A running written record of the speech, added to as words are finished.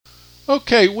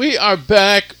Okay, we are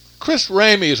back. Chris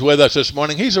Ramey is with us this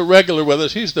morning. He's a regular with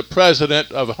us. He's the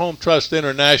president of Home Trust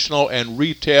International and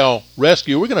Retail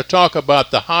Rescue. We're going to talk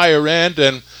about the higher end.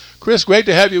 And Chris, great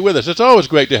to have you with us. It's always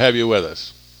great to have you with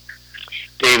us.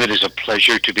 David, it's a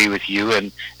pleasure to be with you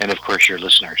and of course, your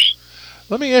listeners.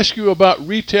 Let me ask you about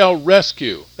Retail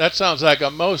Rescue. That sounds like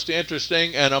a most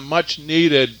interesting and a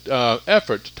much-needed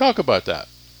effort. Talk about that.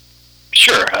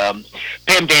 Sure. Pam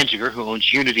Danziger, who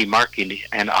owns Unity Marketing,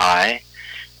 and I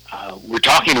were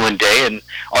talking one day, and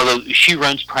although she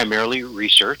runs primarily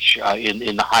research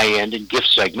in the high-end and gift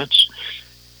segments,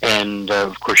 and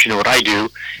of course, you know what I do,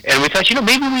 and we thought,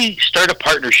 maybe we start a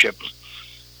partnership.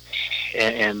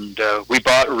 And we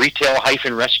bought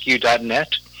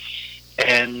retail-rescue.net,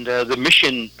 and the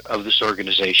mission of this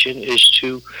organization is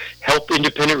to help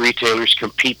independent retailers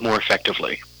compete more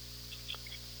effectively.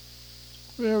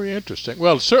 Very interesting.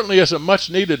 Well, it certainly is a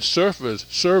much-needed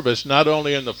service, not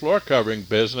only in the floor covering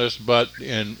business, but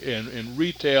in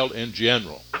retail in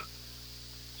general.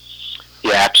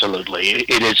 Yeah, absolutely.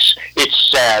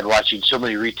 It's sad watching so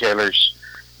many retailers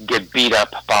get beat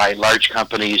up by large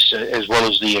companies as well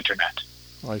as the internet.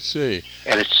 I see.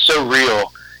 And it's so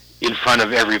real in front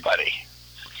of everybody.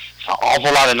 An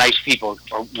awful lot of nice people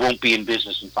won't be in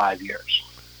business in 5 years.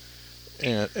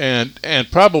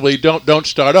 And probably don't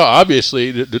start off.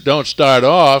 Obviously, don't start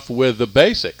off with the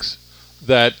basics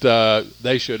that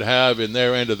they should have in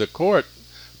their end of the court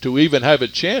to even have a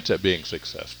chance at being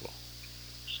successful.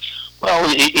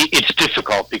 Well, it's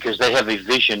difficult because they have a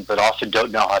vision, but often don't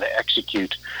know how to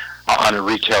execute on a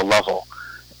retail level,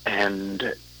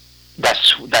 and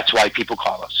that's why people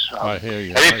call us. I hear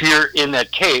you. And if you're in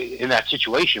that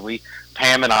situation,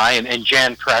 Pam and I, and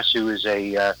Jan Press, who is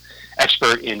a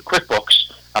expert in QuickBooks,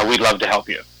 we'd love to help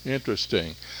you.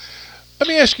 Interesting. Let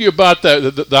me ask you about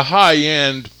the high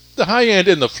end. The high end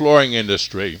in the flooring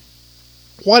industry.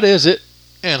 What is it,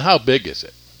 and how big is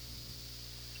it?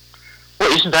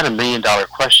 Well, isn't that $1 million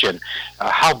question?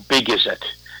 How big is it?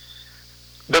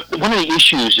 One of the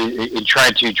issues in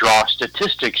trying to draw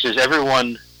statistics is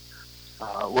everyone.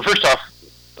 Well, first off,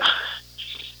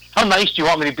 how nice do you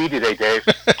want me to be today, Dave?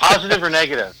 Positive or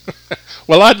negative?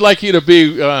 Well, I'd like you to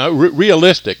be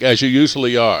realistic, as you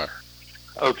usually are.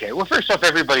 Okay. Well, first off,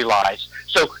 everybody lies.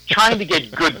 So trying to get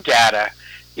good data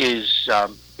is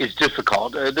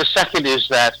difficult. The second is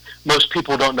that most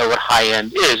people don't know what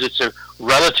high-end is. It's a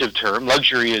relative term.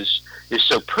 Luxury is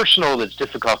so personal that it's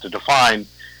difficult to define.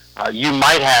 You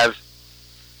might have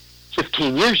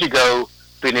 15 years ago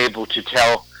been able to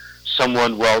tell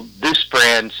someone, well, this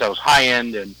brand sells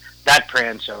high-end and that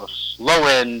brand sells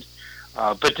low-end.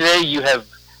 But today you have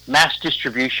mass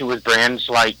distribution with brands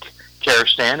like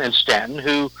Kerastan and Stanton,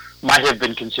 who might have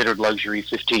been considered luxury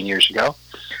 15 years ago,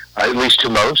 at least to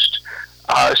most.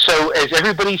 So as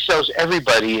everybody sells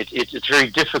everybody, it's very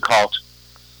difficult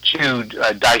to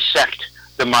dissect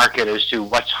the market as to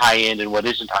what's high-end and what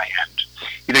isn't high-end.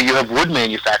 You have wood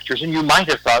manufacturers, and you might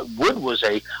have thought wood was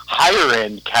a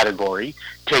higher-end category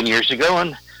 10 years ago,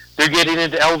 and they're getting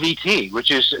into LVT,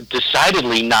 which is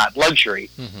decidedly not luxury.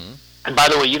 Mm-hmm. And by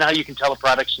the way, you know how you can tell a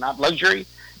product's not luxury?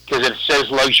 Because it says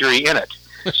luxury in it.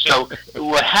 So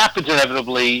what happens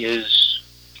inevitably is,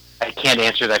 I can't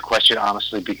answer that question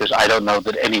honestly because I don't know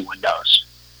that anyone knows.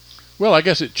 Well, I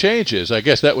guess it changes. I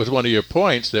guess that was one of your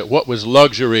points, that what was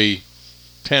luxury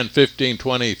 10, 15,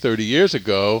 20, 30 years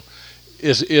ago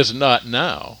is not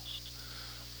now.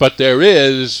 But there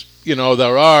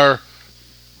are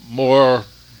more,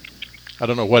 I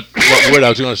don't know what word I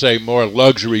was going to say, more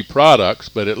luxury products,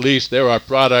 but at least there are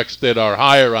products that are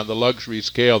higher on the luxury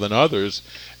scale than others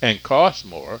and cost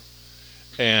more.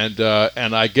 And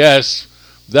I guess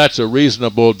that's a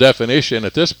reasonable definition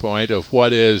at this point of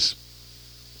what is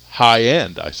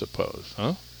high-end, I suppose,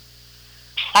 huh?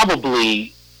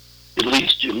 Probably, at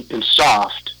least in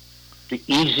soft, the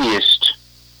easiest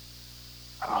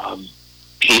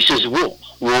piece is wool.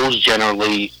 Wool is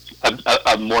generally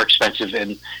a more expensive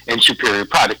and superior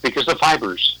product because the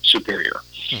fiber's superior.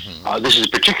 Mm-hmm. This is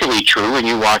particularly true when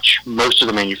you watch most of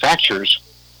the manufacturers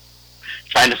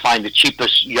trying to find the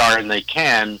cheapest yarn they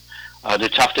can to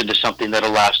tuft into something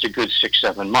that'll last a good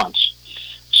 6-7 months.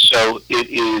 So it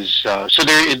is.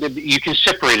 You can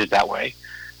separate it that way.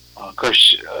 Of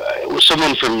course,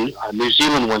 someone from New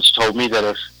Zealand once told me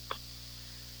that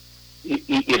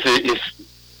if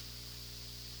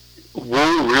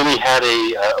wool really had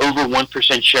a over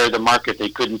 1% share of the market, they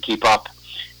couldn't keep up,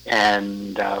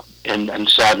 and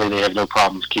sadly they have no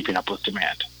problem keeping up with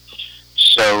demand.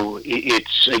 So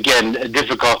it's again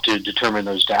difficult to determine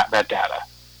that data.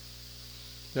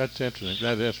 That's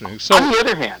interesting. So, on the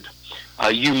other hand,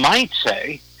 you might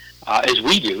say as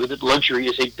we do, that luxury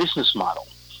is a business model.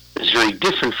 It's very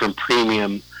different from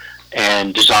premium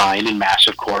and design and mass,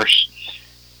 of course.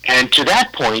 And to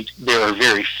that point, there are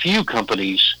very few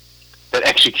companies that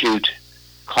execute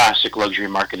classic luxury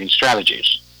marketing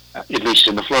strategies, at least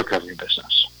in the floor covering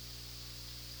business.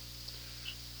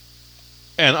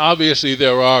 And obviously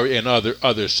there are in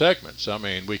other segments. I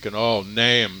mean, we can all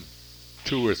name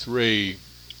 2 or 3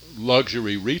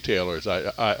 luxury retailers,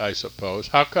 I suppose.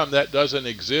 How come that doesn't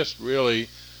exist really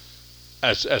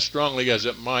as strongly as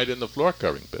it might in the floor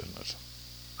covering business?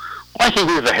 Well, I think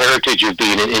we have a heritage of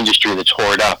being an industry that's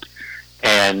hoard up,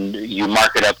 and you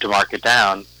market up to market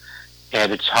down,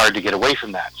 and it's hard to get away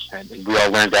from that. And we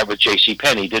all learned that with J.C.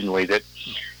 Penney, didn't we? That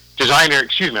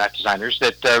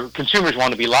that consumers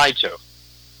want to be lied to.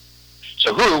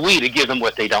 So who are we to give them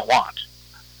what they don't want?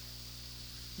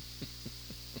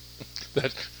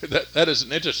 That is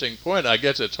an interesting point. I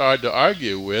guess it's hard to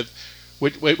argue with,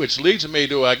 which leads me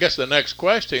to, I guess, the next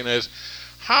question is,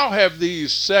 how have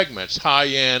these segments,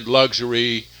 high-end,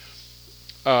 luxury,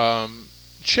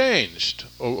 changed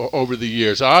over the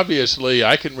years? Obviously,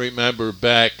 I can remember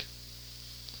back,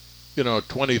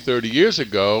 20, 30 years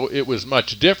ago, it was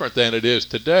much different than it is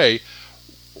today.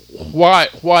 Why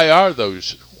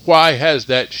has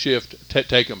that shift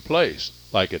taken place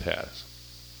like it has?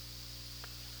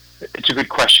 It's a good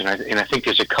question, and I think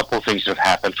there's a couple of things that have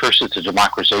happened. First, it's a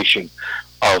democratization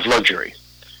of luxury,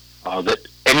 that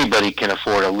anybody can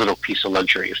afford a little piece of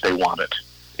luxury if they want it.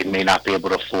 They may not be able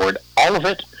to afford all of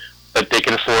it, but they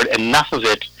can afford enough of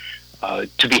it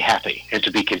to be happy and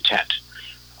to be content.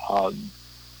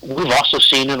 We've also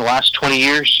seen in the last 20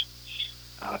 years,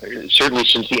 certainly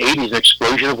since the 80s, an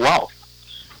explosion of wealth.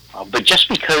 But just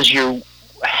because you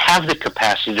have the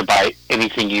capacity to buy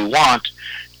anything you want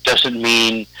doesn't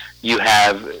mean you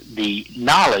have the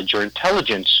knowledge or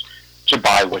intelligence to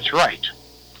buy what's right.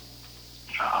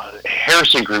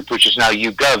 Harrison Group, which is now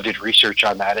YouGov, did research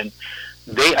on that, and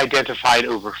they identified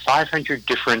over 500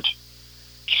 different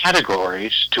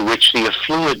categories to which the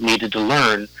affluent needed to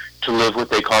learn to live what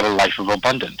they called a life of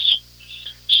abundance.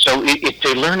 So it's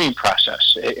a learning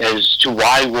process as to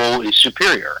why wool is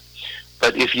superior.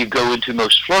 But if you go into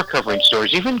most floor covering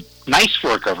stores, even nice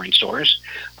floor covering stores,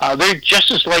 they're just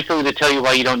as likely to tell you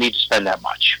why you don't need to spend that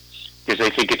much, because they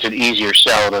think it's an easier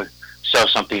sell to sell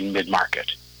something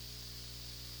mid-market.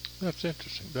 That's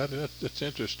interesting. That's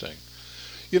interesting.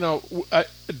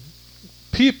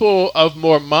 People of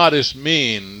more modest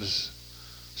means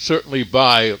certainly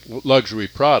buy luxury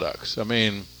products. I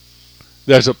mean,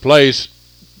 there's a place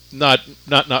not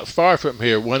far from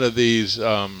here. One of these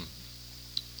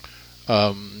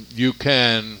you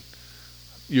can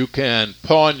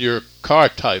pawn your car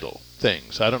title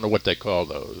things. I don't know what they call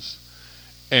those.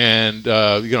 And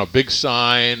big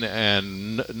sign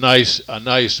and a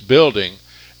nice building,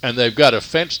 and they've got a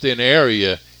fenced-in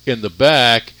area in the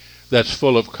back that's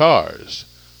full of cars.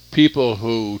 People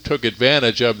who took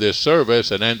advantage of this service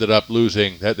and ended up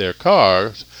losing their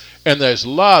cars. And there's a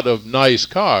lot of nice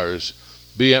cars,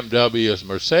 BMWs,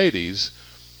 Mercedes,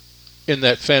 in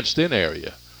that fenced-in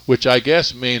area, which I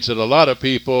guess means that a lot of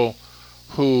people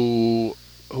who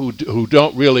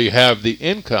don't really have the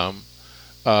income,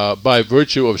 by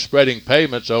virtue of spreading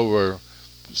payments over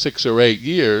 6 or 8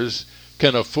 years,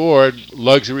 can afford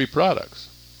luxury products.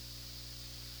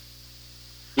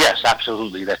 Yes,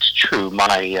 absolutely, that's true.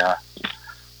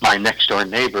 My next door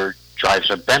neighbor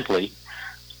drives a Bentley,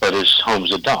 but his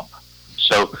home's a dump.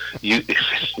 So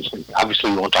obviously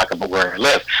we won't talk about where I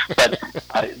live, but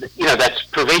that's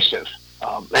pervasive.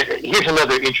 Here's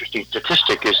another interesting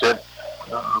statistic: is that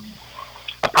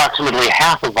approximately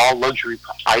half of all luxury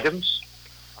items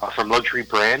from luxury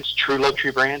brands, true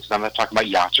luxury brands, and I'm not talking about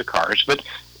yachts or cars, but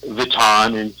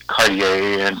Vuitton and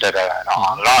Cartier and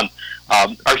on and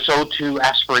on, are sold to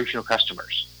aspirational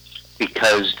customers,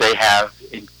 because they have,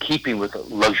 in keeping with a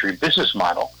luxury business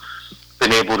model,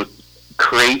 been able to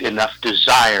create enough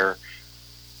desire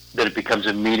that it becomes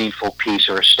a meaningful piece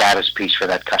or a status piece for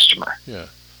that customer. Yeah.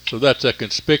 So that's a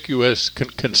conspicuous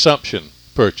consumption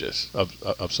purchase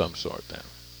of some sort then.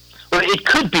 Well, it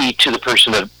could be to the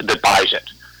person that buys it,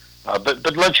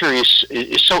 but luxury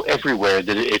is so everywhere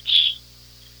that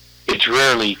it's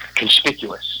rarely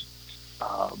conspicuous,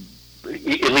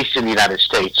 at least in the United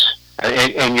States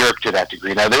and Europe to that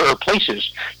degree. Now, there are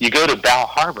places, you go to Bal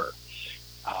Harbor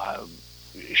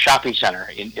shopping center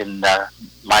in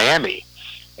Miami,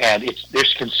 and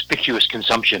there's conspicuous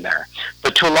consumption there.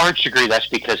 But to a large degree, that's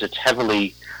because it's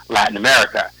heavily Latin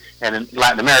America. And in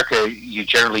Latin America, you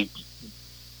generally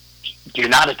you're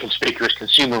not a conspicuous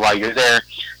consumer while you're there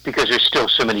because there's still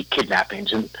so many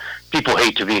kidnappings, and people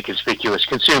hate to be a conspicuous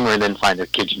consumer and then find their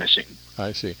kids missing.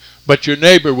 I see. But your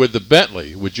neighbor with the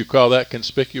Bentley, would you call that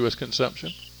conspicuous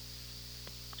consumption?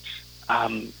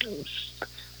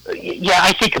 Yeah,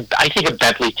 I think a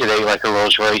Bentley today, like a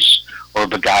Rolls Royce or a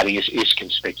Bugatti, is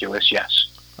conspicuous. Yes,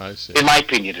 I see. In my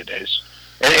opinion, it is.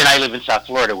 And I live in South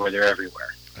Florida, where they're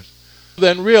everywhere.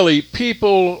 Then really,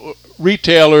 people,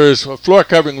 retailers, floor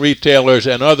covering retailers,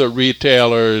 and other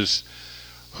retailers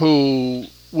who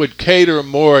would cater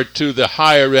more to the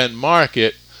higher end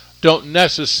market don't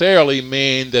necessarily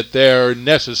mean that they're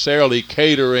necessarily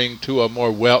catering to a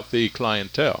more wealthy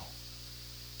clientele.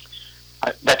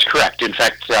 That's correct. In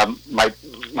fact, my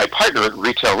partner at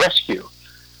Retail Rescue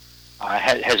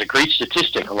has a great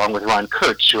statistic, along with Ron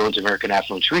Kurtz, who owns American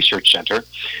Affluence Research Center,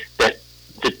 that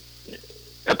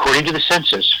according to the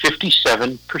census,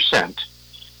 57%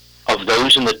 of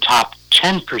those in the top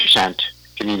 10%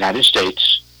 in the United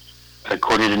States,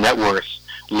 according to net worth,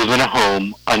 live in a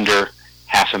home under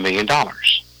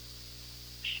 $500,000.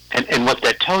 And what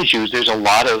that tells you is there's a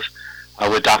lot of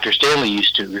what Dr. Stanley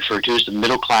used to refer to as the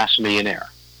middle-class millionaire.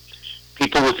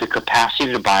 People with the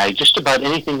capacity to buy just about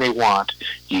anything they want.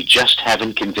 You just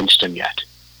haven't convinced them yet.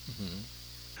 Mm-hmm.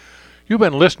 You've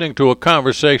been listening to a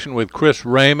conversation with Chris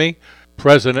Ramey,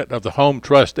 president of the Home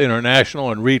Trust International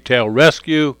and Retail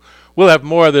Rescue. We'll have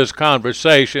more of this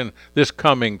conversation this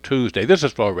coming Tuesday. This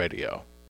is Flow Radio.